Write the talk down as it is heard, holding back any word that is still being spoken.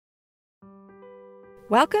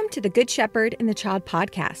Welcome to the Good Shepherd and the Child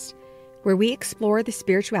podcast, where we explore the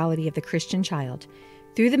spirituality of the Christian child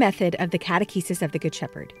through the method of the catechesis of the Good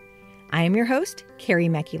Shepherd. I am your host, Carrie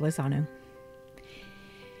Mackey-Lozano.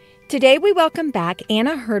 Today, we welcome back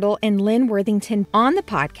Anna Hurdle and Lynne Worthington on the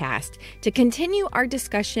podcast to continue our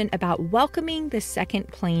discussion about welcoming the second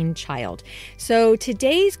plane child. So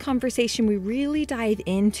today's conversation, we really dive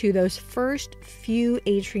into those first few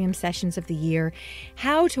atrium sessions of the year,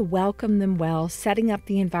 how to welcome them well, setting up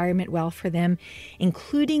the environment well for them,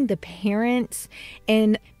 including the parents,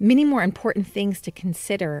 and many more important things to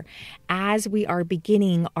consider as we are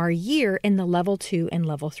beginning our year in the level 2 and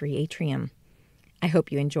level 3 atrium. I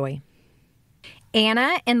hope you enjoy.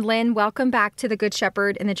 Anna and Lynne, welcome back to the Good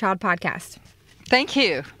Shepherd and the Child podcast. Thank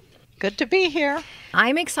you. Good to be here.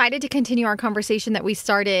 I'm excited to continue our conversation that we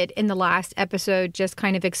started in the last episode, just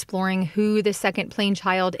kind of exploring who the second plane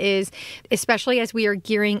child is, especially as we are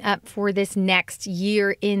gearing up for this next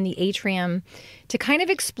year in the atrium, to kind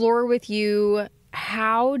of explore with you,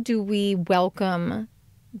 how do we welcome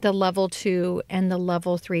the level 2 and the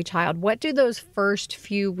level 3 child? What do those first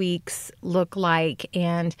few weeks look like,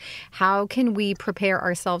 and how can we prepare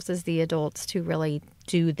ourselves as the adults to really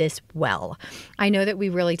do this well? I know that we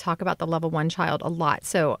really talk about the level 1 child a lot,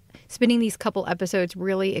 so spending these couple episodes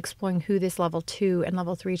really exploring who this level 2 and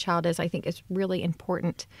level 3 child is, I think is really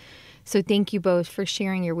important. So thank you both for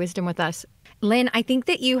sharing your wisdom with us. Lynne, I think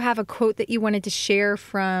that you have a quote that you wanted to share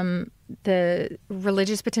from the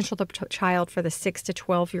religious potential of the child for the 6 to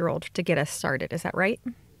 12-year-old to get us started. Is that right?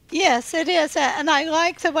 Yes, it is. And I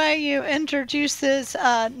like the way you introduce this,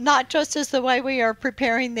 not just as the way we are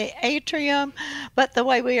preparing the atrium, but the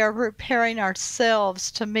way we are preparing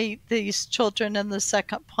ourselves to meet these children in the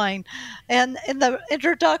second plane. And in the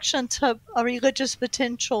introduction to a religious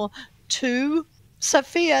potential 2,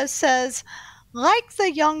 Sophia says, like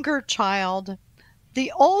the younger child,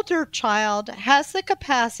 the older child has the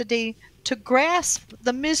capacity to grasp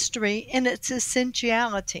the mystery in its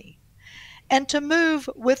essentiality and to move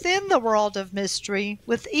within the world of mystery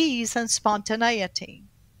with ease and spontaneity.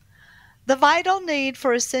 The vital need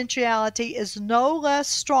for essentiality is no less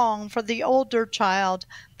strong for the older child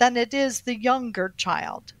than it is the younger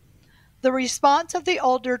child. The response of the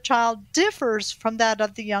older child differs from that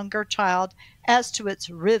of the younger child as to its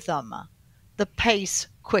rhythm. The pace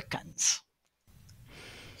quickens.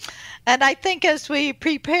 And I think as we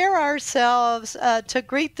prepare ourselves to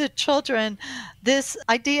greet the children, this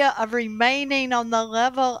idea of remaining on the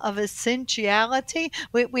level of essentiality,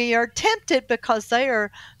 we are tempted because they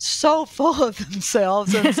are so full of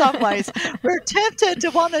themselves in some ways. We're tempted to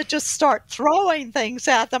want to just start throwing things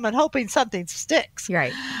at them and hoping something sticks.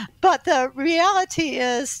 Right. But the reality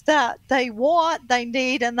is that they want, they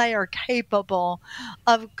need, and they are capable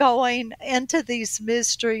of going into these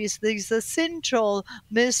mysteries, these essential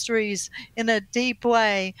mysteries, in a deep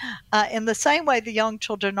way, in the same way the young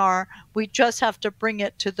children are. We just have to bring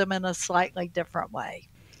it to them in a slightly different way.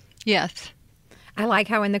 Yes. I like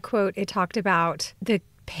how in the quote it talked about the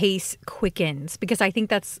pace quickens, because I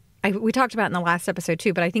think we talked about in the last episode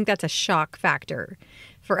too, but I think that's a shock factor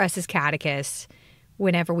for us as catechists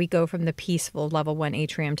whenever we go from the peaceful level 1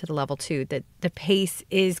 atrium to the level 2, that the pace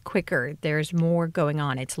is quicker. There's more going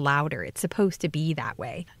on. It's louder. It's supposed to be that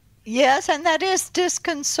way. Yes, and that is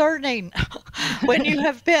disconcerting when you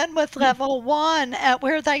have been with level 1 at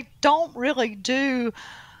where they don't really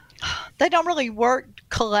work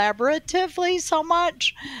collaboratively so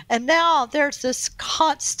much. And now there's this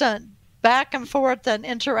constant back and forth and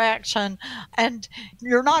interaction, and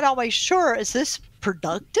you're not always sure, is this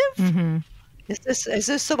productive? Mm-hmm. Is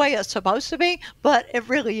this the way it's supposed to be? But it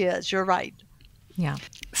really is. You're right. Yeah.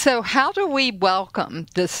 So how do we welcome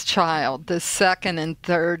this child, this second and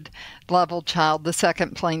third level child, the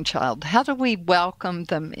second plane child? How do we welcome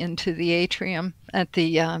them into the atrium at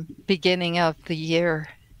the beginning of the year?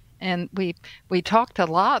 And we talked a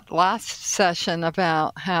lot last session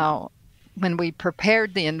about how when we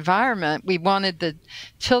prepared the environment, we wanted the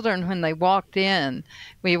children, when they walked in,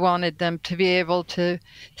 we wanted them to be able to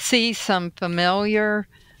see some familiar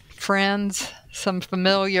friends, some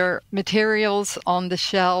familiar materials on the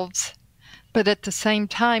shelves, but at the same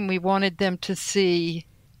time, we wanted them to see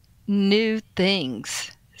new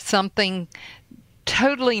things, something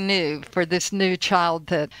totally new for this new child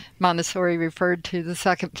that Montessori referred to, the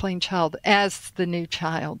second plane child, as the new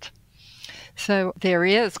child. So there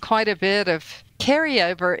is quite a bit of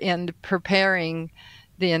carryover in preparing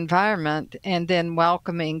the environment and then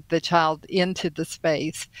welcoming the child into the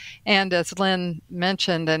space. And as Lynne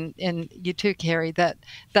mentioned, and you too, Carrie, that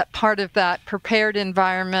part of that prepared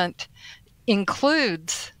environment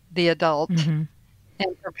includes the adult. Mm-hmm.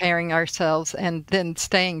 and preparing ourselves, and then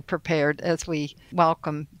staying prepared as we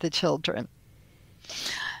welcome the children.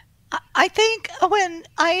 I think when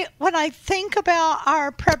I think about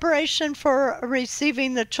our preparation for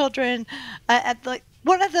receiving the children,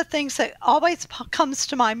 one of the things that always comes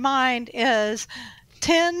to my mind is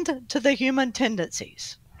tend to the human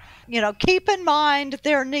tendencies. Keep in mind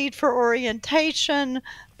their need for orientation,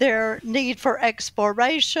 their need for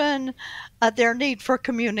exploration, their need for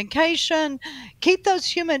communication. Keep those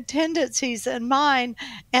human tendencies in mind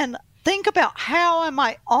and think about how am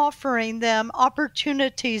I offering them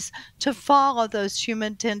opportunities to follow those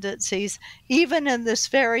human tendencies, even in this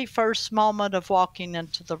very first moment of walking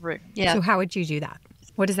into the room. Yeah. So how would you do that?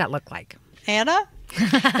 What does that look like? Anna?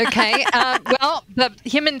 Okay. Well, the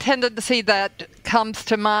human tendency that comes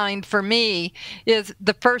to mind for me is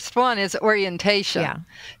the first one is orientation. Yeah.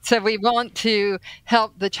 So we want to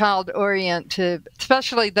help the child orient to,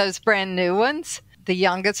 especially those brand new ones, the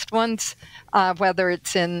youngest ones, whether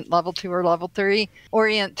it's in level 2 or level 3,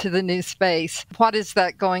 orient to the new space. What is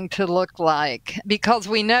that going to look like? Because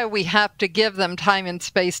we know we have to give them time and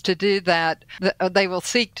space to do that. They will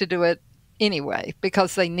seek to do it anyway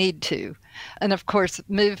because they need to. And of course,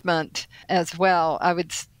 movement as well. I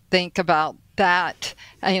would think about that.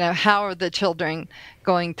 How are the children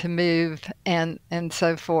going to move and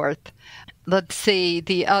so forth? Let's see,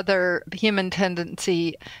 the other human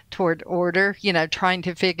tendency toward order, trying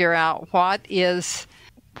to figure out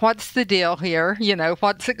what's the deal here?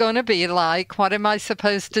 What's it going to be like? What am I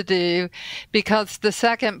supposed to do? Because the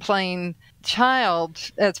second plane child,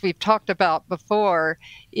 as we've talked about before,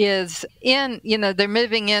 is they're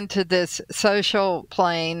moving into this social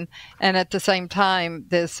plane and at the same time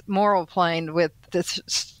this moral plane with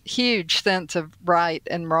this huge sense of right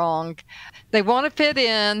and wrong. They want to fit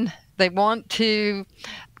in. They want to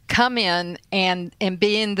come in and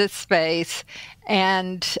be in this space,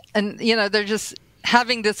 and they're just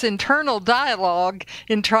having this internal dialogue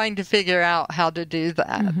in trying to figure out how to do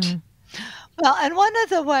that. Mm-hmm. Well, and one of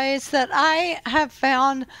the ways that I have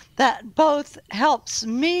found that both helps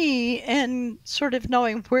me in sort of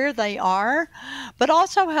knowing where they are, but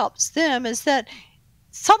also helps them is that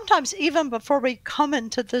sometimes even before we come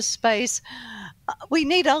into this space, we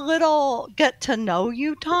need a little get to know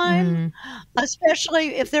you time,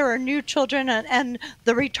 especially if there are new children, and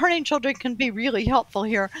the returning children can be really helpful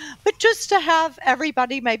here. But just to have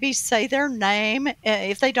everybody maybe say their name,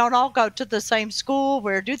 if they don't all go to the same school,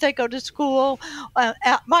 where do they go to school?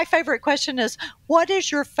 My favorite question is, what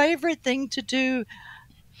is your favorite thing to do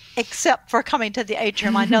except for coming to the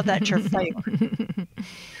atrium? I know that's your favorite.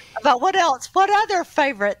 But what else? What other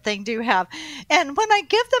favorite thing do you have? And when I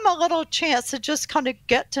give them a little chance to just kind of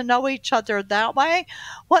get to know each other that way,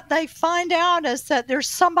 what they find out is that there's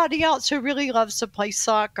somebody else who really loves to play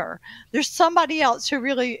soccer. There's somebody else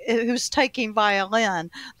who's taking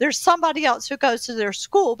violin. There's somebody else who goes to their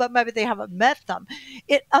school, but maybe they haven't met them.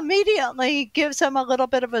 It immediately gives them a little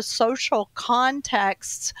bit of a social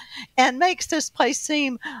context and makes this place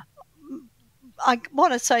seem, I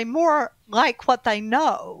want to say, more like what they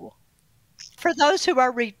know. For those who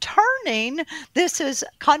are returning, this is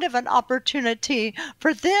kind of an opportunity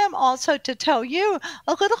for them also to tell you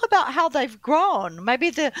a little about how they've grown. Maybe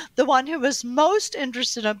the one who was most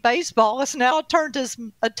interested in baseball has now turned his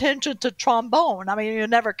attention to trombone. I mean, you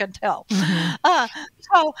never can tell. Mm-hmm.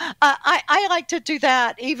 So I like to do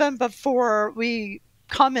that even before we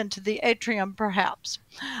come into the atrium, perhaps.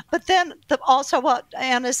 But then also what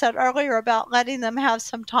Anna said earlier about letting them have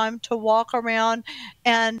some time to walk around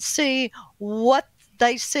and see what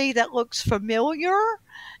they see that looks familiar.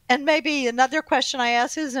 And maybe another question I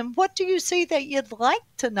ask is, and what do you see that you'd like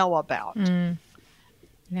to know about? Yeah.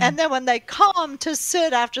 And then when they come to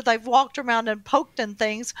sit after they've walked around and poked in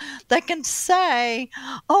things, they can say,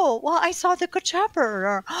 oh, well, I saw the Good Shepherd,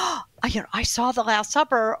 or, I saw the Last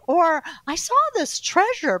Supper, or I saw this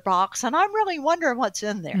treasure box, and I'm really wondering what's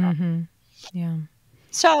in there. Mm-hmm. Yeah.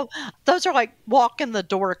 So those are like walk in the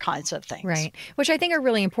door kinds of things. Right. Which I think are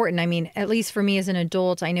really important. I mean, at least for me as an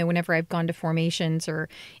adult, I know whenever I've gone to formations or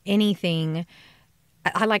anything,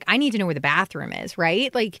 I need to know where the bathroom is,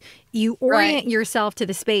 right? Like you orient yourself to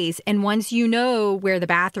the space. And once you know where the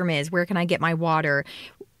bathroom is, where can I get my water?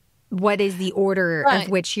 What is the order of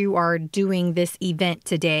which you are doing this event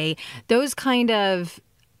today? Those kind of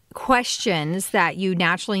questions that you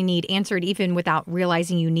naturally need answered, even without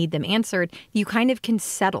realizing you need them answered, you kind of can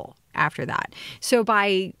settle after that. So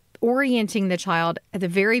by orienting the child at the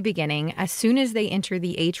very beginning, as soon as they enter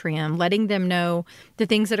the atrium, letting them know the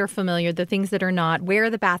things that are familiar, the things that are not,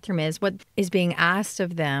 where the bathroom is, what is being asked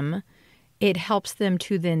of them, it helps them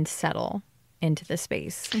to then settle into the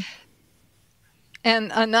space.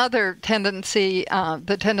 And another tendency,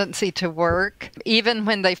 the tendency to work, even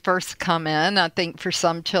when they first come in, I think for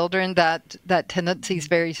some children that tendency is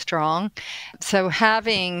very strong. So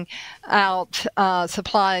having out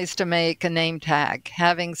supplies to make a name tag,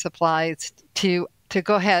 having supplies to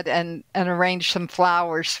go ahead and arrange some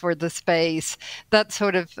flowers for the space, that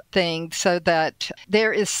sort of thing, so that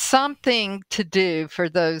there is something to do for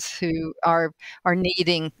those who are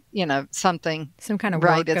needing, something. Some kind of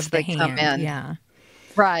right work as of the they come hand. in. Yeah.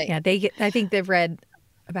 Right. Yeah. I think they've read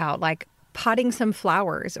about like potting some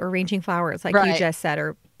flowers or arranging flowers, like you just said,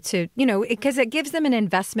 or to, because it gives them an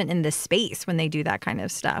investment in the space when they do that kind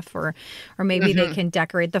of stuff. Or maybe they can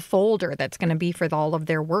decorate the folder that's going to be for all of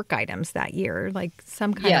their work items that year, like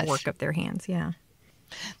some kind of work of their hands. Yeah.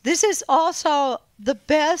 This is also the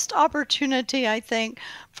best opportunity, I think,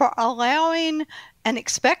 for allowing and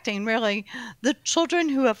expecting, really, the children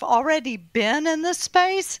who have already been in the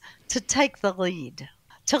space to take the lead,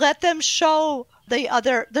 to let them show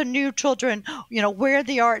the new children, where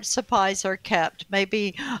the art supplies are kept.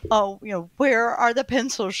 Maybe, where are the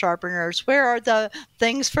pencil sharpeners? Where are the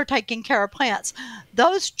things for taking care of plants?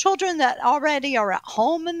 Those children that already are at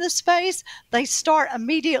home in the space, they start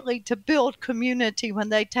immediately to build community when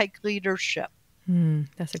they take leadership.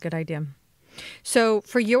 That's a good idea. So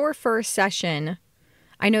for your first session,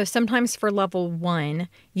 I know sometimes for level 1,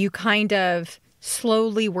 you kind of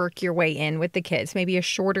slowly work your way in with the kids, maybe a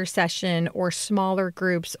shorter session or smaller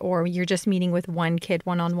groups, or you're just meeting with one kid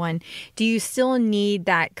one-on-one. Do you still need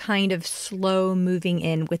that kind of slow moving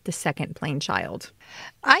in with the second plane child?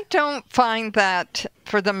 I don't find that,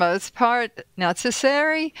 for the most part,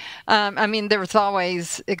 necessary. There's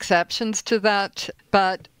always exceptions to that,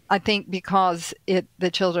 but I think because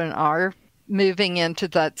the children are moving into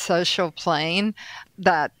that social plane,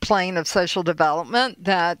 that plane of social development,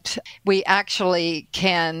 that we actually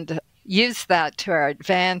can use that to our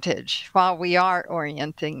advantage while we are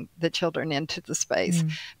orienting the children into the space.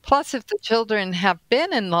 Plus, if the children have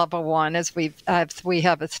been in level 1, as we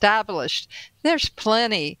have established, there's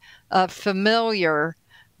plenty of familiar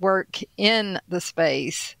work in the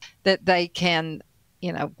space that they can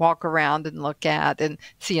walk around and look at and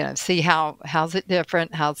see how's it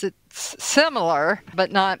different, how's it similar,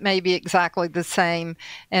 but not maybe exactly the same,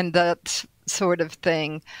 and that sort of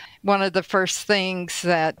thing. One of the first things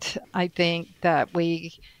that I think that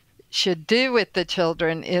we should do with the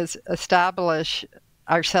children is establish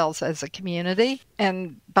ourselves as a community,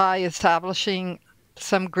 and by establishing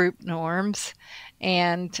some group norms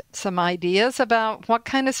and some ideas about what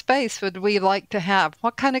kind of space would we like to have,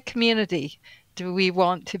 what kind of community do we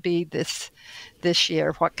want to be this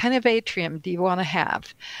year? What kind of atrium do you want to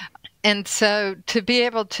have? And so to be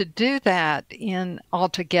able to do that all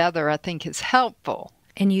together, I think is helpful.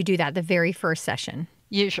 And you do that the very first session?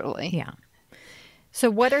 Usually. Yeah. So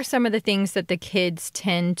what are some of the things that the kids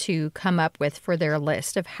tend to come up with for their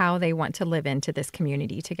list of how they want to live into this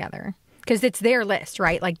community together? Because it's their list,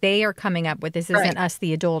 right? Like they are coming up with this. Isn't us,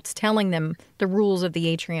 the adults, telling them the rules of the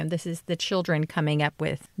atrium. This is the children coming up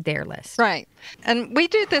with their list. Right. And we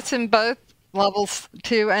do this in both levels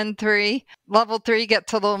 2 and 3. Level 3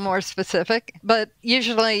 gets a little more specific, but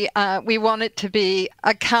usually we want it to be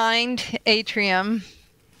a kind atrium,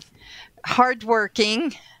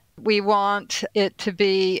 hardworking. We want it to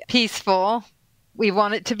be peaceful. We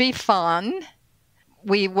want it to be fun.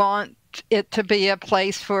 We want it to be a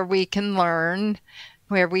place where we can learn,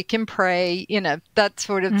 where we can pray, that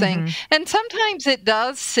sort of thing. And sometimes it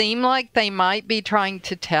does seem like they might be trying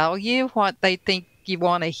to tell you what they think you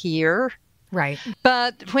want to hear. Right.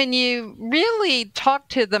 But when you really talk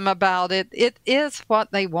to them about it, it is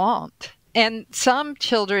what they want. And some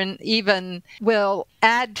children even will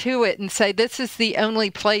add to it and say, this is the only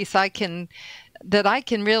place that I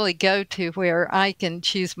can really go to where I can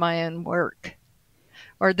choose my own work.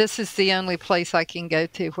 Or this is the only place I can go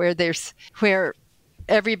to where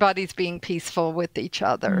everybody's being peaceful with each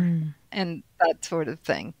other and that sort of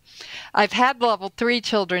thing. I've had level 3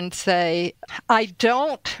 children say, I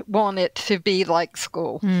don't want it to be like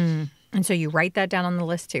school. And so you write that down on the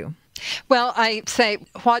list too? Well, I say,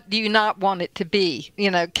 what do you not want it to be?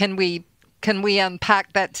 Can we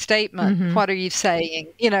unpack that statement? What are you saying?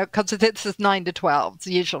 Because this is 9 to 12s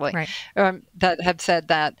usually that have said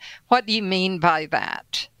that. What do you mean by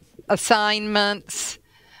that? Assignments,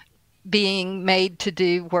 being made to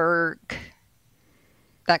do work,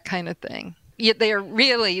 that kind of thing.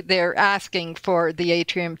 They're asking for the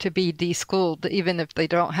atrium to be deschooled, even if they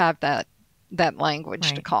don't have that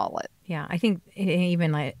language to call it. Yeah, I think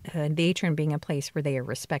even like the atrium being a place where they are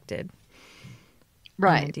respected.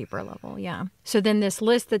 Right. On a deeper level, yeah. So then this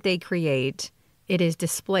list that they create, it is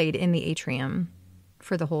displayed in the atrium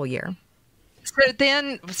for the whole year.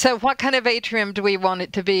 So what kind of atrium do we want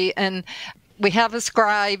it to be? And we have a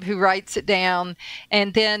scribe who writes it down.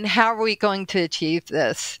 And then how are we going to achieve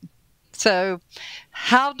this? So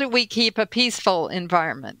how do we keep a peaceful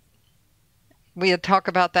environment? We had talked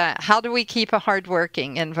about that. How do we keep a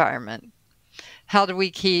hardworking environment? How do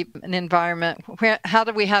we keep an environment how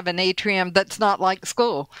do we have an atrium that's not like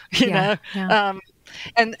school, you know? Yeah.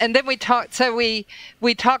 And then we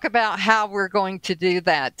talk about how we're going to do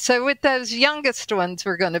that. So with those youngest ones,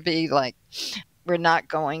 we're going to be like, we're not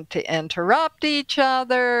going to interrupt each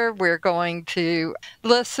other. We're going to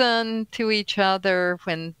listen to each other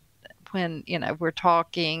when we're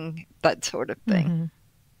talking, that sort of thing. Mm-hmm.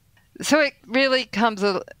 So it really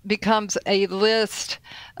becomes a list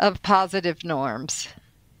of positive norms.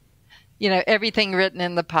 Everything written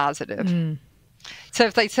in the positive. Mm. So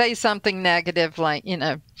if they say something negative, like,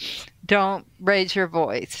 don't raise your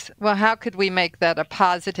voice. Well, how could we make that a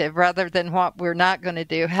positive rather than what we're not going to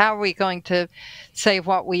do? How are we going to say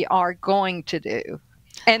what we are going to do?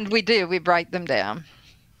 And we write them down.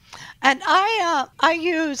 And I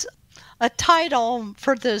use a title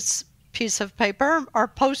for this piece of paper or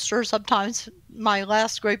poster. Sometimes my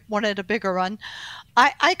last group wanted a bigger one.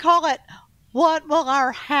 I call it, what will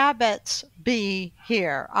our habits be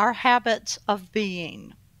here? Our habits of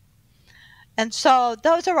being. And so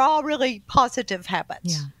those are all really positive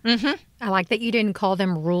habits. Yeah. Mm-hmm. I like that you didn't call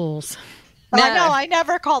them rules. No. I know, I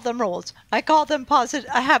never call them rules. I call them positive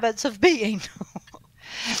habits of being.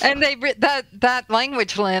 And that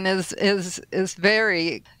language, Lynn, is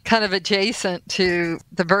very kind of adjacent to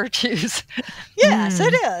the virtues. Yes,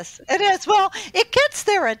 it is. It is. Well, it gets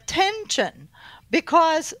their attention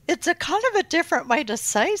because it's a kind of a different way to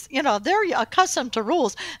say, they're accustomed to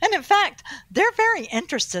rules. And in fact, they're very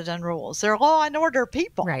interested in rules. They're law and order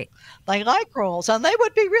people. Right. They like rules, and they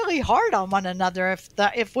would be really hard on one another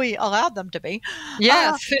if we allowed them to be.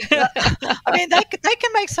 Yes. I mean, they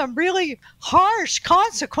can make some really harsh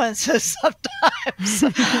consequences sometimes.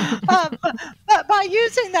 But by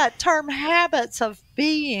using that term habits of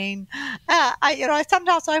being, I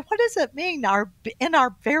sometimes say, what does it mean in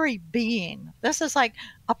our very being? This is like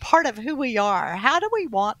a part of who we are. How do we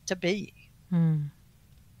want to be?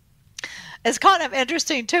 It's kind of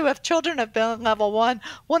interesting, too. If children have been in level 1,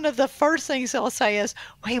 one of the first things they'll say is,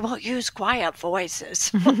 we will use quiet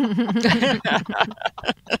voices.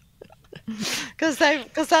 Because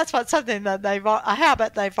that's something that a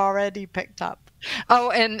habit they've already picked up. Oh,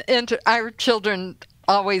 and our children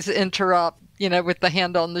always interrupt, with the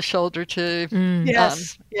hand on the shoulder too.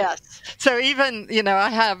 Yes. So even, I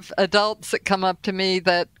have adults that come up to me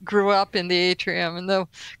that grew up in the atrium, and they'll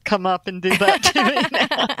come up and do that to me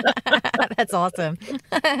now. That's awesome.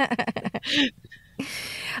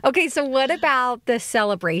 Okay, so what about the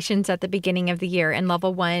celebrations at the beginning of the year? In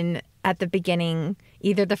level 1, at the beginning,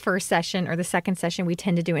 either the first session or the second session, we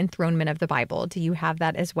tend to do enthronement of the Bible. Do you have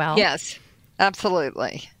that as well? Yes,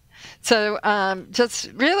 absolutely. So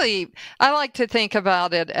just really, I like to think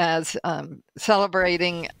about it as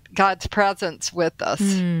celebrating God's presence with us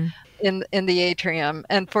in the atrium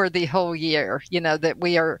and for the whole year, that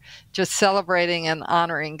we are just celebrating and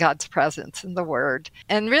honoring God's presence in the Word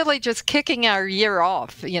and really just kicking our year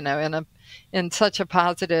off, in such a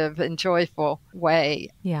positive and joyful way.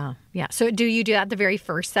 Yeah. So do you do that the very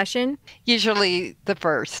first session? Usually the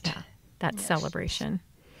first. Yeah, that's celebration.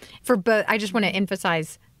 For both, I just want to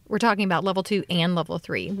emphasize, we're talking about level 2 and level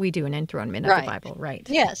 3. We do an enthronement of the Bible, right?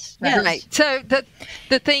 Yes. Right. So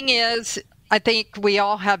the thing is, I think we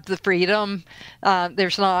all have the freedom.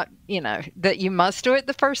 There's not, that you must do it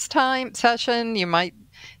the first time session. You might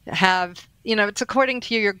have, it's according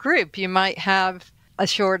to your group. You might have a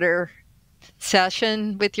shorter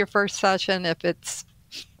session with your first session if it's,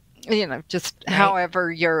 just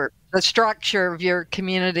however the structure of your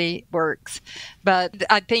community works. But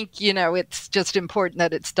I think, it's just important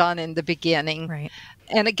that it's done in the beginning. Right.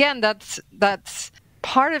 And again, that's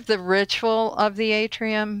part of the ritual of the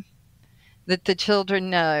atrium, that the children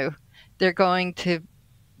know they're going to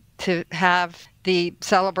have the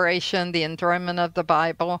celebration, the enthronement of the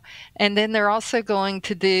Bible, and then they're also going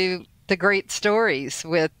to do the great stories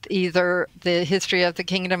with either the history of the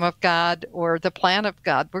kingdom of God or the plan of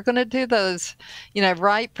God. We're going to do those,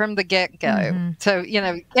 right from the get-go. Mm-hmm. So,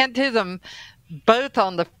 can't do them both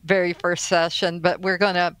on the very first session, but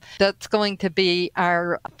that's going to be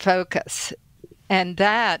our focus. And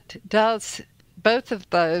that does both of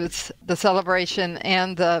those, the celebration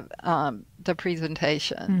and the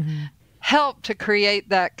presentation, help to create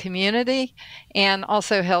that community, and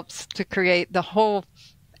also helps to create the whole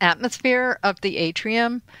atmosphere of the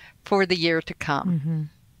atrium for the year to come.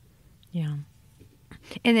 Yeah.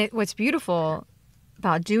 And what's beautiful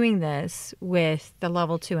about doing this with the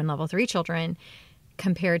level 2 and level 3 children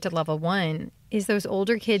compared to level 1 is those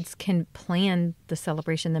older kids can plan the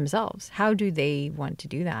celebration themselves. How do they want to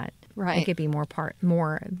do that? Right. It could be more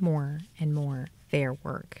and more their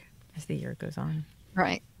work as the year goes on.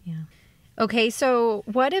 Right. Yeah. Okay, so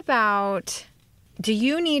what about, do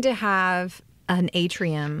you need to have an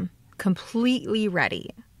atrium completely ready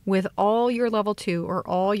with all your level 2 or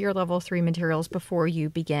all your level 3 materials before you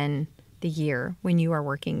begin the year when you are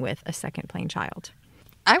working with a second plane child?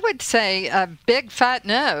 I would say a big fat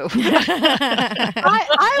no.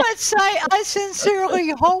 I would say I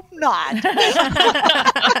sincerely hope not.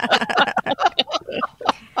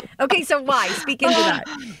 Okay, so why? Speak into that.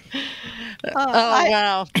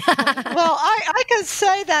 Wow. Well, I can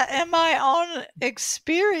say that in my own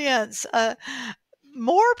experience,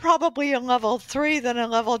 more probably in level 3 than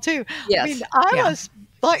in level 2. Yes. I mean, I was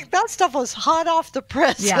like, that stuff was hot off the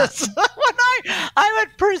presses. Yeah. When I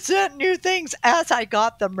would present new things as I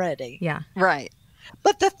got them ready. Yeah. Right.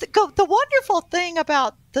 But the wonderful thing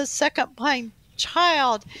about the second plane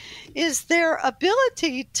child is their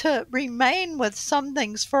ability to remain with some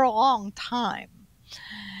things for a long time.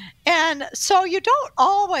 And so you don't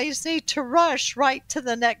always need to rush right to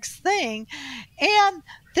the next thing. And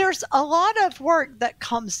there's a lot of work that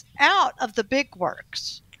comes out of the big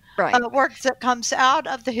works. Right. Work that comes out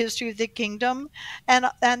of the history of the kingdom, and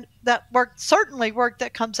that work, certainly work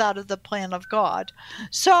that comes out of the plan of God.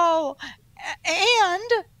 So,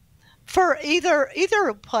 and for either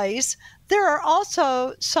place, there are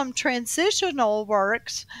also some transitional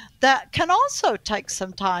works that can also take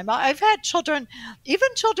some time. I've had children, even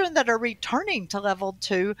children that are returning to level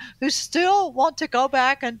 2, who still want to go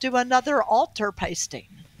back and do another altar pasting,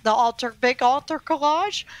 the big altar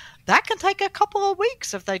collage. That can take a couple of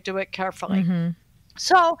weeks if they do it carefully. Mm-hmm.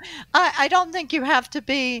 So I don't think you have to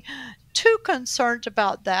be too concerned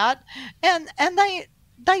about that. And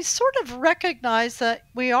they sort of recognize that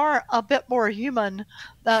we are a bit more human,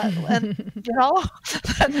 and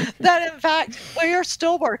that in fact we are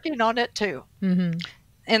still working on it too. Mm-hmm.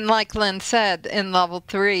 And like Lynn said, in level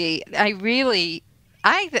 3,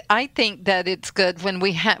 I think that it's good when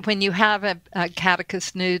you have a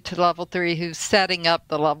catechist new to level 3 who's setting up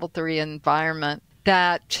the level 3 environment,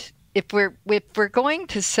 that if we're going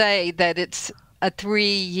to say that it's a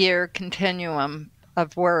 3-year continuum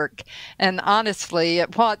of work, and honestly,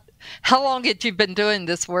 how long had you been doing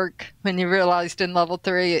this work when you realized in level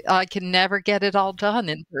 3, I can never get it all done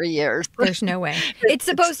in 3 years? There's no way. It's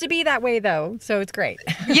supposed to be that way, though, so it's great.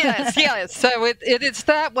 Yes. So it is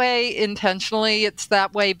that way intentionally. It's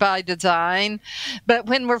that way by design. But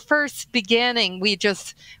when we're first beginning,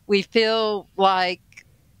 we feel like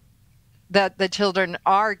that the children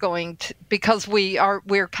are going to, because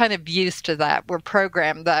we're kind of used to that. We're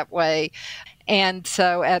programmed that way. And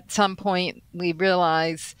so at some point we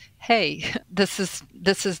realize, hey, this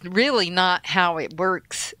is really not how it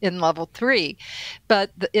works in level 3.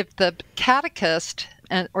 But if the catechist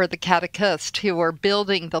or the catechist who are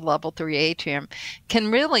building the level 3 atrium can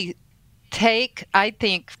really take, I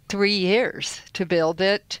think, 3 years to build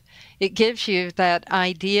it, it gives you that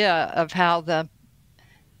idea of how the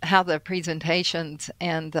presentations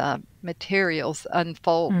and the materials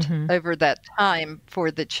unfold over that time for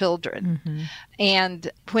the children. Mm-hmm.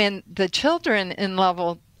 And when the children in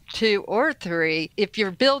level 2 or 3, if you're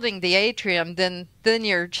building the atrium, then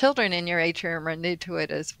your children in your atrium are new to it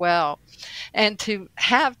as well. And to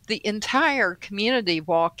have the entire community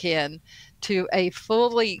walk in to a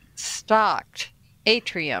fully stocked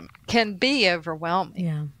atrium can be overwhelming.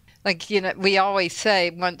 Yeah. Like, we always say,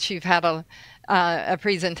 once you've had a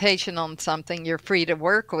presentation on something, you're free to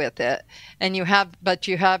work with it, and you have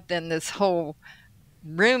then this whole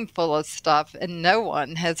room full of stuff, and no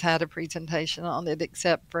one has had a presentation on it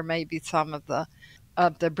except for maybe some of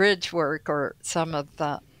the bridge work or some of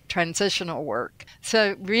the transitional work.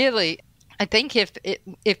 So really, I think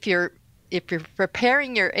if you're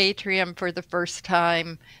preparing your atrium for the first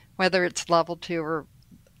time, whether it's level 2 or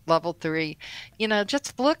level 3,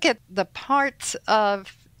 just look at the parts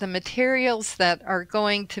of the materials that are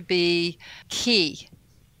going to be key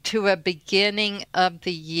to a beginning of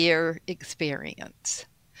the year experience.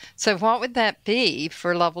 So what would that be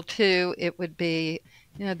for level 2? It would be,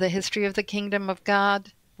 the history of the kingdom of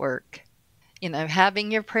God work,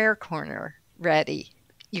 having your prayer corner ready.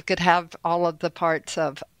 You could have all of the parts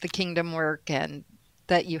of the kingdom work and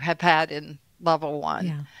that you have had in level 1.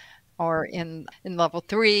 Yeah. Or in level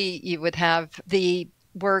 3, you would have the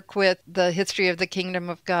work with the history of the kingdom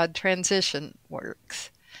of God transition works.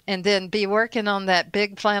 and then be working on that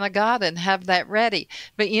big plan of God and have that ready.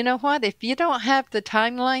 But you know what? If you don't have the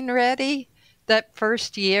timeline ready that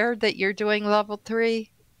first year that you're doing level 3,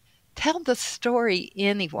 tell the story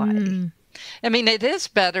anyway. I mean, it is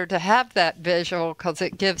better to have that visual because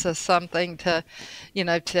it gives us something to,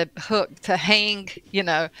 to hook, to hang,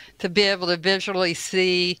 to be able to visually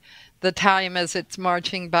see the time as it's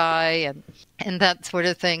marching by and that sort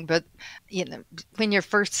of thing. But, when you're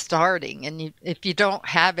first starting and if you don't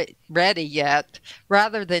have it ready yet,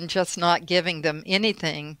 rather than just not giving them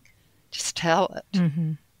anything, just tell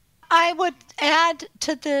it. I would add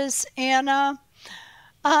to this, Anna,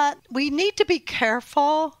 we need to be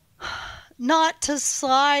careful not to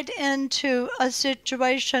slide into a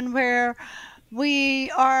situation where we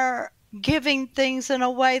are giving things in a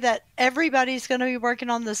way that everybody's going to be working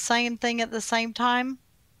on the same thing at the same time.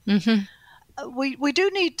 We do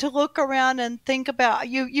need to look around and think about,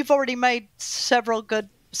 you've already made several good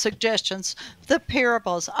suggestions. The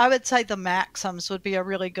parables, I would say the maxims would be a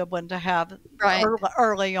really good one to have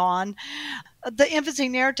early on. The infancy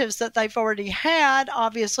narratives that they've already had,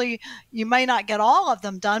 obviously, you may not get all of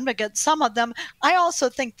them done, but get some of them. I also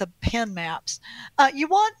think the pen maps. You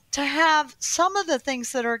want to have some of the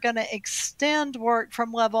things that are going to extend work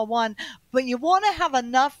from level 1, but you want to have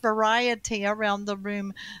enough variety around the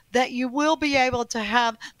room that you will be able to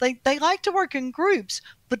have. They like to work in groups,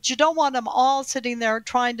 but you don't want them all sitting there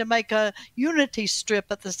trying to make a unity strip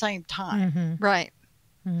at the same time. Right.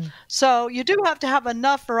 So you do have to have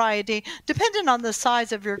enough variety. Depending on the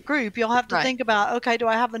size of your group, you'll have to think about, okay, do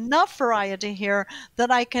I have enough variety here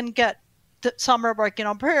that I can get, some are working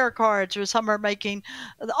on prayer cards or some are making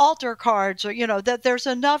altar cards, or, that there's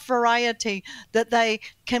enough variety that they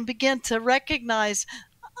can begin to recognize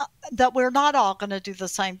that we're not all going to do the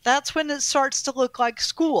same. That's when it starts to look like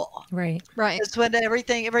school. Right. It's when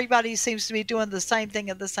everybody seems to be doing the same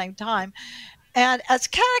thing at the same time. And as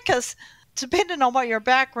catechists, depending on what your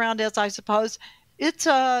background is, I suppose, it's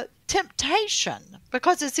a temptation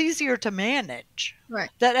because it's easier to manage.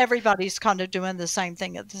 That everybody's kind of doing the same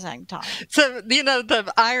thing at the same time. So,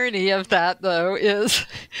 the irony of that, though, is,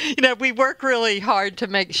 we work really hard to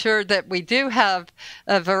make sure that we do have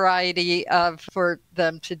a variety for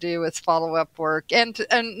them to do as follow-up work and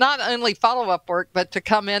not only follow-up work, but to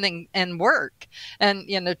come in and work and,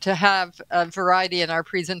 to have a variety in our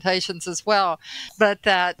presentations as well. But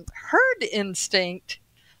that herd instinct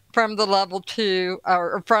from the level 2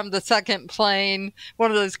 or from the second plane,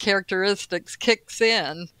 one of those characteristics kicks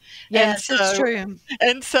in. Yes, it's true.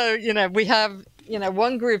 And so, we have,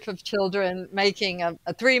 one group of children making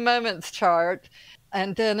a 3 moments chart,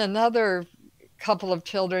 and then another couple of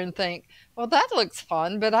children think, well, that looks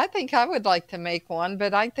fun, but I think I would like to make one,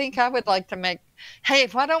 but I think I would like to make, hey,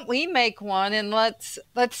 why don't we make one and let's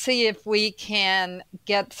see if we can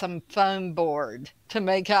get some foam board to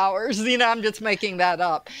make ours. I'm just making that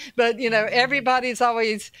up. But, everybody's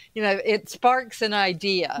always, it sparks an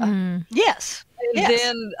idea. Yes. And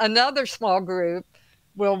then another small group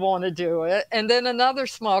will want to do it. And then another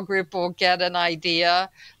small group will get an idea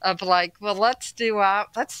of like, well, let's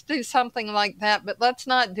do something like that, but let's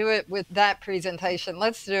not do it with that presentation.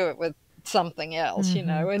 Let's do it with something else,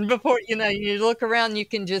 and before, you look around, you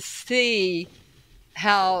can just see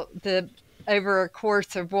how over a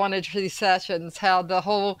course of 1 or 2 sessions, how the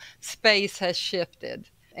whole space has shifted,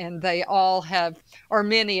 and they all have, or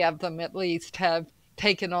many of them at least, have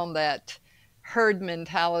taken on that herd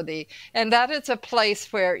mentality. And that is a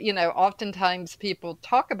place where, oftentimes people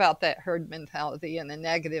talk about that herd mentality in a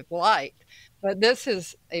negative light, but this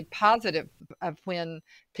is a positive of when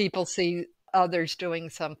people see others doing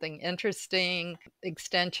something interesting,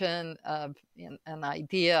 extension of an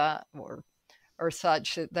idea or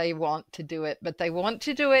such, that they want to do it, but they want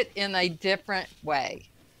to do it in a different way.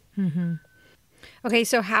 Okay,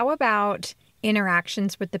 so how about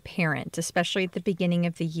interactions with the parent, especially at the beginning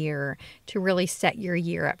of the year, to really set your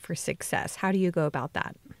year up for success? How do you go about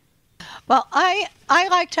that? Well, I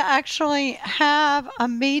like to actually have a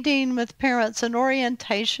meeting with parents, an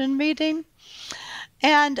orientation meeting.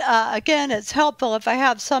 And again, it's helpful if I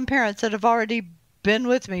have some parents that have already been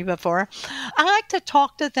with me before. I like to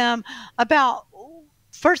talk to them about,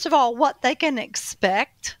 first of all, what they can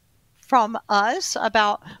expect from us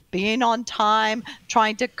about being on time,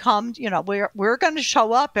 trying to come, we're going to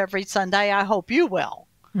show up every Sunday. I hope you will.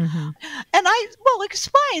 And I will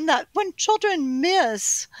explain that when children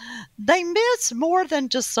miss, they miss more than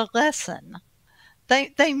just a lesson.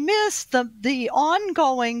 They miss the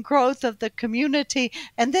ongoing growth of the community,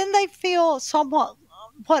 and then they feel somewhat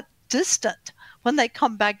distant when they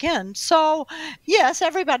come back in. So, yes,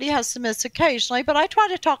 everybody has to miss occasionally, but I try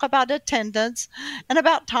to talk about attendance and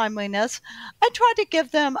about timeliness. I try to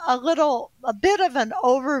give them a bit of an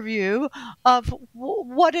overview of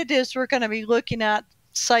what it is we're going to be looking at,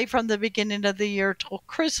 say from the beginning of the year till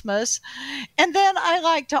Christmas. And then I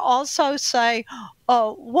like to also say,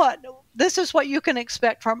 this is what you can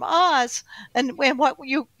expect from us, and what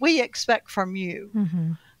we expect from you.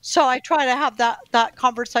 Mm-hmm. So I try to have that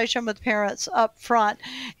conversation with parents up front.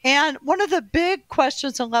 And one of the big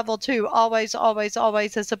questions in level 2 always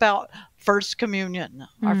is about First Communion,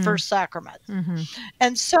 our first sacrament. Mm-hmm.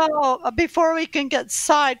 And so before we can get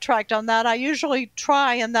sidetracked on that, I usually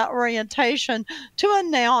try in that orientation to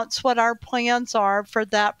announce what our plans are for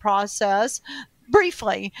that process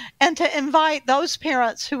briefly, and to invite those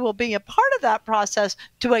parents who will be a part of that process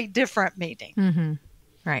to a different meeting. Mm-hmm.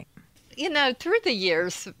 Right. Through the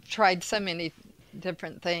years, I've tried so many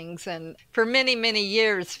different things. And for many, many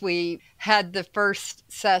years, we had the first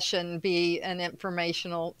session be an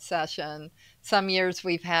informational session. Some years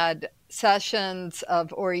we've had sessions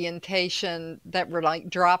of orientation that were like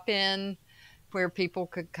drop-in, where people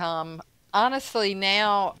could come. Honestly,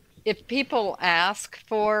 now, if people ask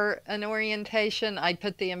for an orientation, I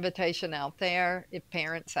put the invitation out there if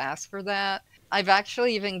parents ask for that. I've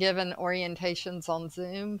actually even given orientations on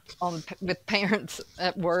Zoom with parents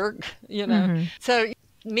at work, Mm-hmm. So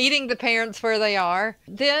meeting the parents where they are.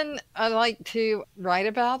 Then I like to write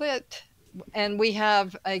about it. And we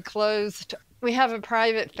have a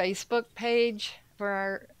private Facebook page for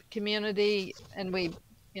our community. And we,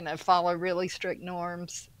 follow really strict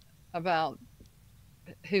norms about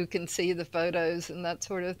who can see the photos and that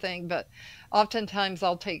sort of thing. But oftentimes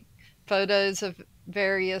I'll take photos of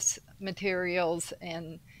various materials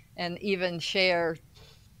and even share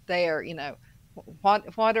there,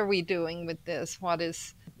 what are we doing with this? What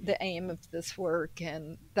is the aim of this work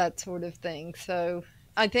and that sort of thing. So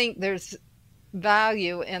I think there's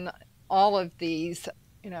value in all of these,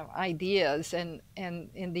 ideas, and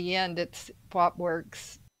in the end, it's what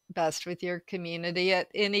works best with your community at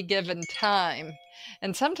any given time.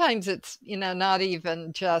 And sometimes it's, not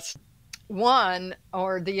even just one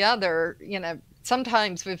or the other,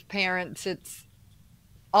 sometimes with parents, it's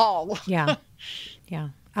all. Yeah. Yeah.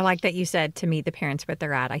 I like that you said to meet the parents where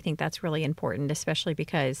they're at. I think that's really important, especially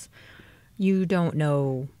because you don't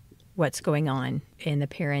know what's going on in the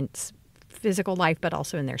parents' physical life, but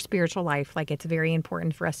also in their spiritual life. Like, it's very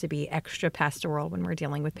important for us to be extra pastoral when we're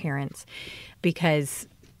dealing with parents, because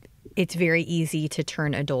it's very easy to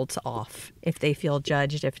turn adults off if they feel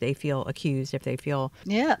judged, if they feel accused, if they feel...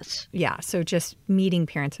 Yes. Yeah. So just meeting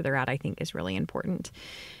parents where they're at, I think, is really important.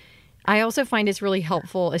 I also find it's really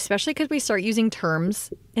helpful, especially because we start using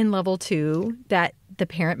terms in level 2 that the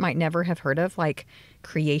parent might never have heard of, like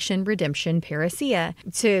creation, redemption, parousia,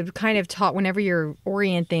 to kind of talk whenever you're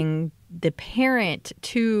orienting the parent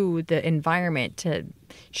to the environment, to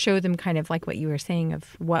show them kind of like what you were saying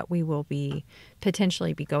of what we will be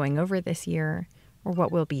potentially be going over this year, or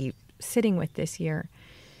what we'll be sitting with this year.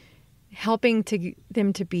 Helping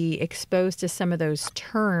them to be exposed to some of those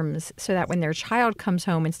terms, so that when their child comes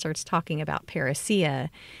home and starts talking about parousia,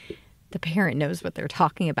 the parent knows what they're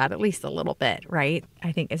talking about, at least a little bit, right?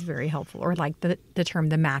 I think is very helpful. Or like the term,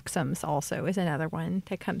 the maxims also is another one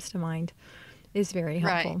that comes to mind, is very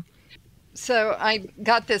helpful. Right. So I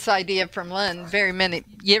got this idea from Lynn very many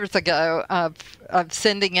years ago of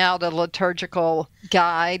sending out a liturgical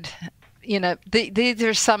guide. These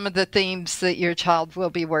are some of the themes that your child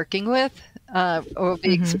will be working with, or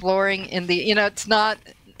be exploring in the, it's not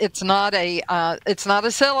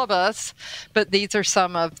a syllabus, but these are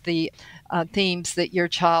some of the themes that your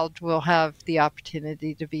child will have the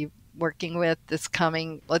opportunity to be working with this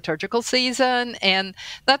coming liturgical season. And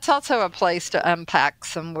that's also a place to unpack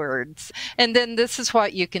some words. And then this is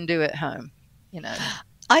what you can do at home,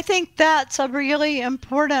 I think that's a really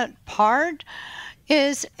important part,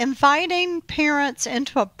 is inviting parents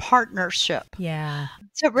into a partnership. Yeah.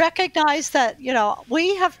 To recognize that,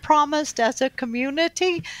 we have promised as a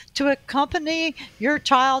community to accompany your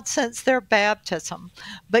child since their baptism,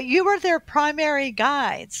 but you are their primary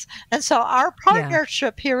guides. And so our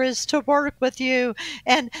partnership here is to work with you,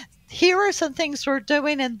 and here are some things we're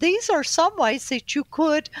doing, and these are some ways that you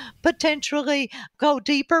could potentially go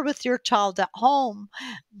deeper with your child at home.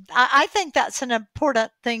 I think that's an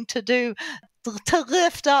important thing to do, to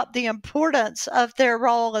lift up the importance of their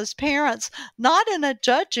role as parents, not in a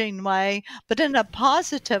judging way, but in a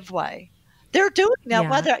positive way. they're doing that, Yeah.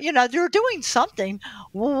 whether, they're doing something,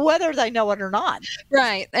 whether they know it or not.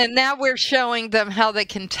 Right. And now we're showing them how they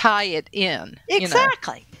can tie it in.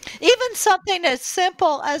 Exactly. Even something as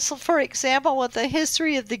simple as, for example, with the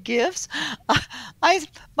history of the gifts,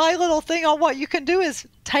 my little thing on what you can do is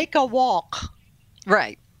take a walk.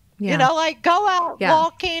 Right. Yeah. Like go out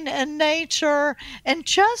walking in nature and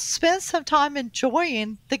just spend some time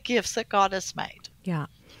enjoying the gifts that God has made. Yeah.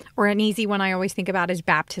 Or an easy one I always think about is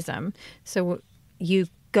baptism. So you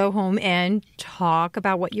go home and talk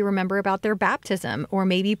about what you remember about their baptism, or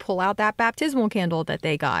maybe pull out that baptismal candle that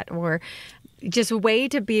they got, or just a way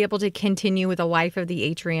to be able to continue with the life of the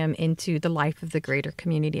atrium into the life of the greater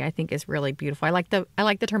community, I think is really beautiful. I like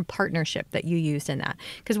the term partnership that you used in that,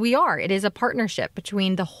 because it is a partnership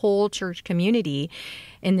between the whole church community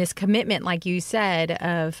in this commitment, like you said,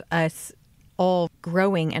 of us all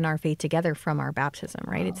growing in our faith together from our baptism,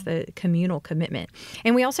 right? It's the communal commitment.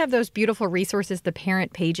 And we also have those beautiful resources, the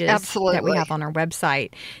parent pages that we have on our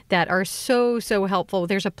website that are so, so helpful.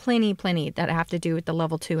 There's a plenty that have to do with the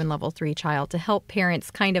level 2 and level 3 child to help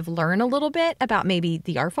parents kind of learn a little bit about maybe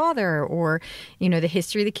the Our Father, or, the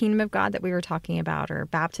history of the kingdom of God that we were talking about, or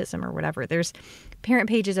baptism or whatever. There's parent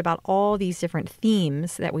pages about all these different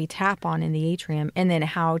themes that we tap on in the atrium, and then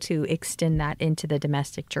how to extend that into the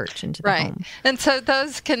domestic church, into the home. And so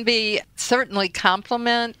those can be certainly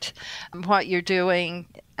complement what you're doing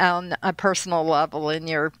on a personal level in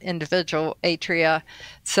your individual atria,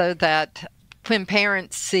 so that when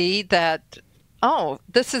parents see that, oh,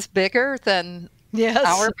 this is bigger than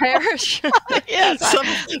our parish.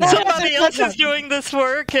 Somebody else is doing this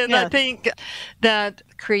work, and I think that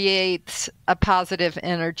creates a positive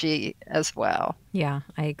energy as well. Yeah,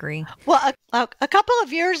 I agree. Well, a couple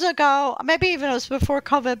of years ago, maybe even it was before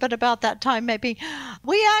COVID, but about that time maybe,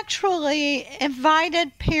 we actually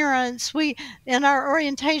invited parents. In our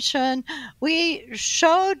orientation, we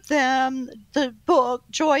showed them the book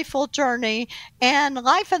Joyful Journey, and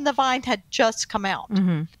Life in the Vine had just come out.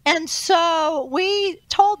 Mm-hmm. And so we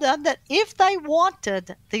told them that if they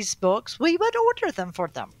wanted these books, we would order them for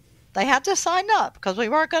them. They had to sign up, because we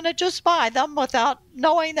weren't going to just buy them without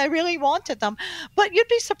knowing they really wanted them. But you'd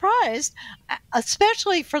be surprised,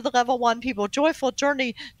 especially for the level 1 people. Joyful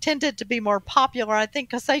Journey tended to be more popular, I think,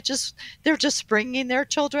 because they're just bringing their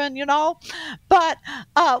children, But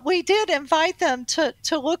we did invite them to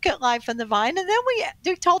look at Life in the Vine, and then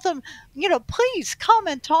we told them, please come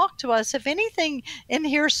and talk to us. If anything in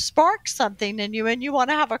here sparks something in you and you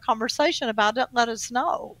want to have a conversation about it, let us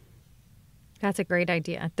know. That's a great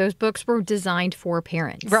idea. Those books were designed for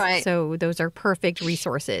parents. Right. So those are perfect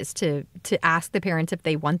resources to ask the parents if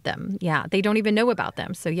they want them. Yeah. They don't even know about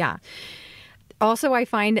them. So yeah. Also, I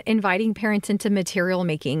find inviting parents into material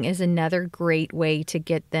making is another great way to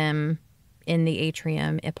get them in the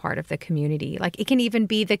atrium, a part of the community. Like, it can even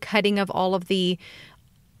be the cutting of all of the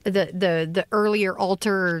earlier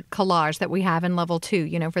altar collage that we have in level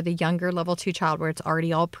 2, for the younger level 2 child, where it's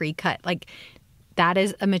already all pre-cut. Like, that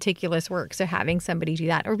is a meticulous work. So having somebody do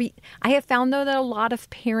that. I have found, though, that a lot of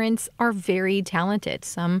parents are very talented.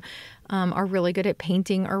 Some are really good at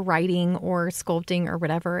painting or writing or sculpting or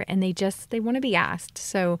whatever, and they want to be asked.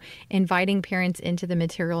 So inviting parents into the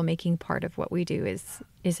material making part of what we do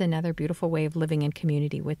is another beautiful way of living in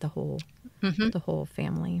community with the whole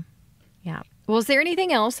family. Yeah. Well, is there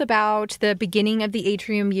anything else about the beginning of the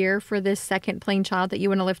atrium year for this second plain child that you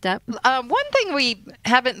want to lift up? One thing we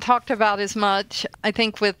haven't talked about as much, I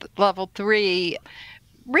think, with level 3,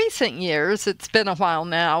 recent years, it's been a while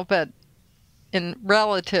now, but in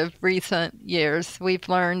relative recent years, we've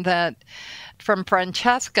learned that from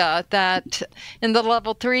Francesca that in the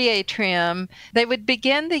level 3 atrium, they would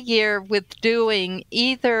begin the year with doing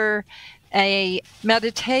either a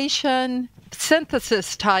meditation,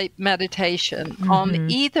 synthesis type meditation on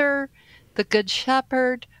either the Good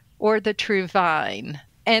Shepherd or the True Vine.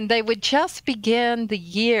 And they would just begin the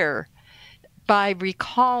year by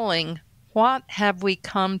recalling, what have we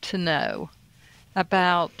come to know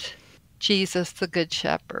about Jesus, the Good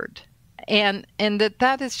Shepherd? And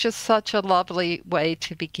that is just such a lovely way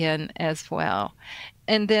to begin as well.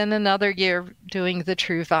 And then another year doing the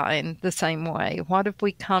True Vine the same way. What have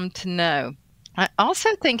we come to know? I also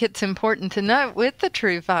think it's important to note with the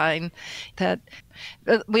True Vine that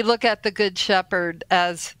we look at the Good Shepherd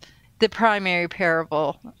as the primary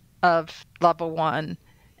parable of level 1.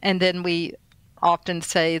 And then we often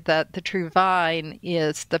say that the True Vine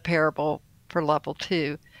is the parable for level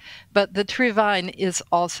 2. But the True Vine is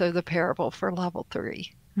also the parable for level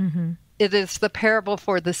 3. Mm-hmm. It is the parable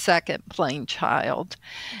for the second plain child.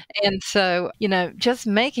 And so, just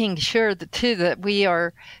making sure that we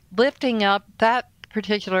are lifting up that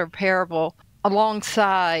particular parable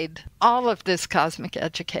alongside all of this cosmic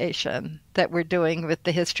education that we're doing with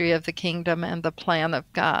the history of the kingdom and the plan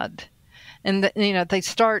of God. And, they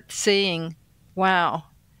start seeing, wow,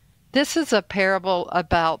 this is a parable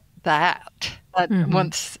about that.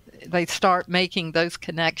 Once they start making those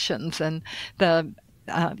connections and the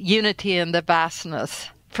unity and the vastness.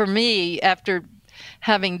 For me, after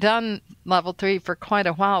having done level 3 for quite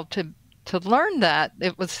a while, to learn that,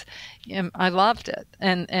 it was, I loved it,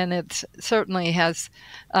 and it certainly has,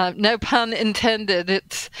 no pun intended,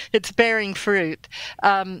 it's bearing fruit.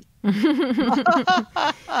 And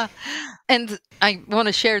I want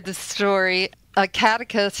to share this story. A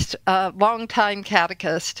catechist, a longtime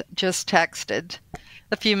catechist, just texted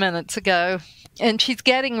a few minutes ago, and she's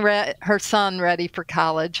getting her son ready for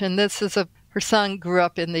college. And this is her son grew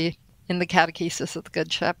up in the catechesis of the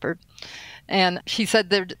Good Shepherd, and she said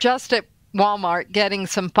they're just at Walmart getting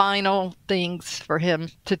some final things for him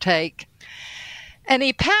to take, and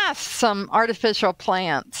he passed some artificial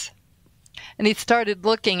plants. And he started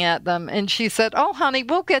looking at them, and she said, "Oh, honey,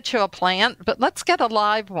 we'll get you a plant, but let's get a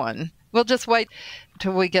live one. We'll just wait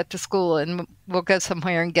till we get to school, and we'll go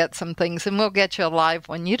somewhere and get some things, and we'll get you a live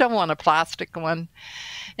one. You don't want a plastic one."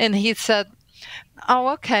 And he said, "Oh,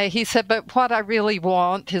 okay." He said, "But what I really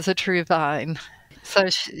want is a true vine." So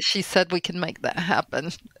she said, "We can make that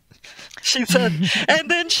happen." She said,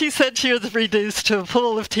 and then she said she was reduced to a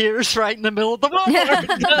pool of tears right in the middle of the Walmart.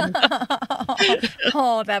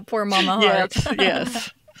 Oh, that poor mama heart.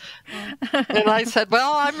 Yes. And I said,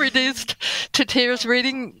 "Well, I'm reduced to tears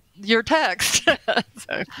reading your text." Well,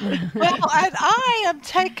 and I am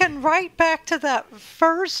taken right back to that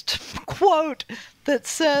first quote that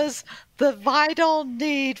says, "The vital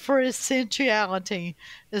need for essentiality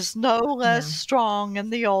is no less strong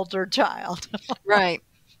in the older child." Right.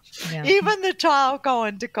 Yeah. Even the child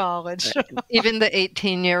going to college. Even the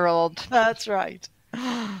 18-year-old. That's right.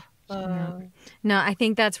 No, I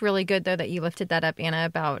think that's really good, though, that you lifted that up, Anna,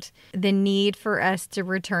 about the need for us to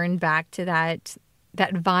return back to that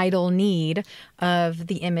vital need of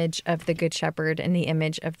the image of the Good Shepherd and the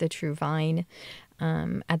image of the true vine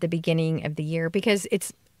at the beginning of the year, because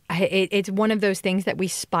it's one of those things that we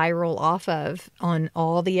spiral off of on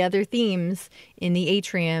all the other themes in the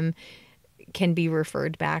atrium can be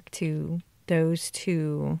referred back to those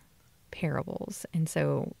two parables. And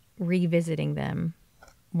so revisiting them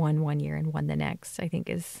one year and one the next, I think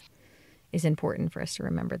is important for us to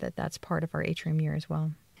remember that that's part of our atrium year as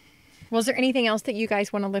well. Well, is there anything else that you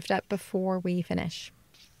guys want to lift up before we finish?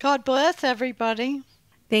 God bless everybody.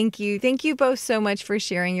 Thank you. Thank you both so much for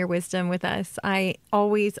sharing your wisdom with us. I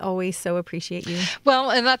always so appreciate you. Well,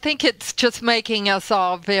 and I think it's just making us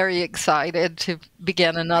all very excited to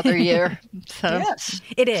begin another year. So Yes.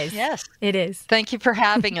 It is. Yes. It is. thank you for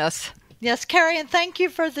having us. Yes, Carrie, and thank you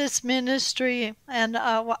for this ministry and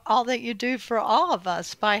all that you do for all of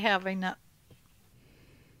us by having it.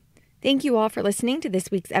 Thank you all for listening to this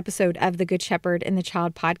week's episode of the Good Shepherd and the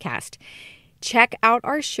Child podcast. Check out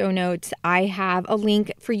our show notes. I have a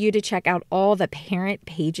link for you to check out all the parent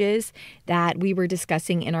pages that we were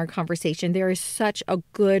discussing in our conversation. There is such a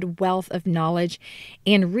good wealth of knowledge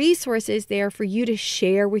and resources there for you to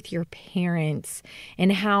share with your parents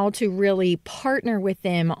and how to really partner with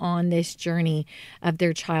them on this journey of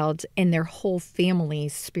their child and their whole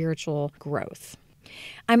family's spiritual growth.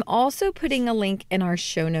 I'm also putting a link in our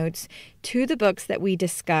show notes to the books that we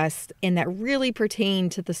discussed and that really pertain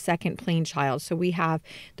to the second plane child. So we have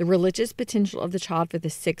The Religious Potential of the Child for the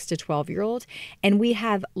 6 to 12-year-old, and we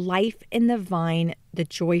have Life in the Vine, The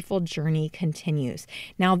Joyful Journey Continues.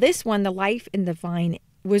 Now this one, The Life in the Vine,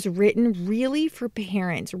 was written really for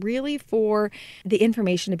parents, really for the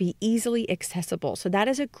information to be easily accessible. So that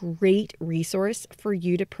is a great resource for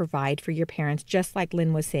you to provide for your parents, just like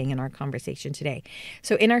Lynn was saying in our conversation today.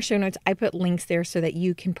 So in our show notes, I put links there so that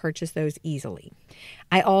you can purchase those easily.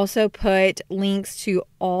 I also put links to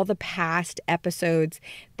all the past episodes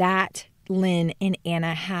that Lynn and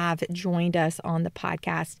Anna have joined us on the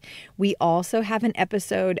podcast. We also have an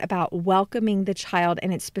episode about welcoming the child,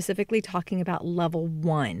 and it's specifically talking about level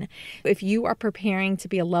 1. If you are preparing to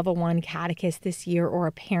be a level 1 catechist this year or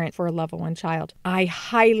a parent for a level 1 child, I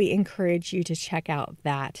highly encourage you to check out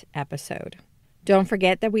that episode. Don't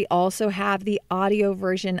forget that we also have the audio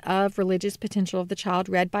version of Religious Potential of the Child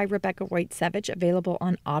read by Rebecca White-Savage available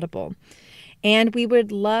on Audible. And we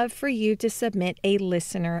would love for you to submit a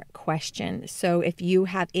listener question. So if you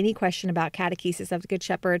have any question about catechesis of the Good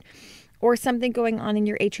Shepherd or something going on in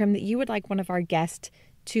your atrium that you would like one of our guests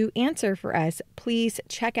to answer for us, please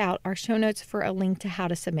check out our show notes for a link to how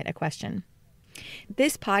to submit a question.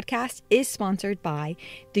 This podcast is sponsored by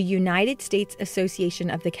the United States Association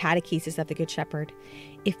of the Catechesis of the Good Shepherd.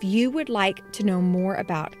 If you would like to know more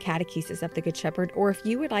about Catechesis of the Good Shepherd, or if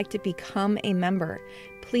you would like to become a member,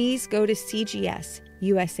 please go to cgsusa.org.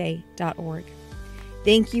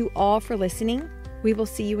 Thank you all for listening. We will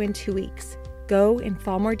see you in 2 weeks. Go and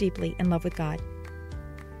fall more deeply in love with God.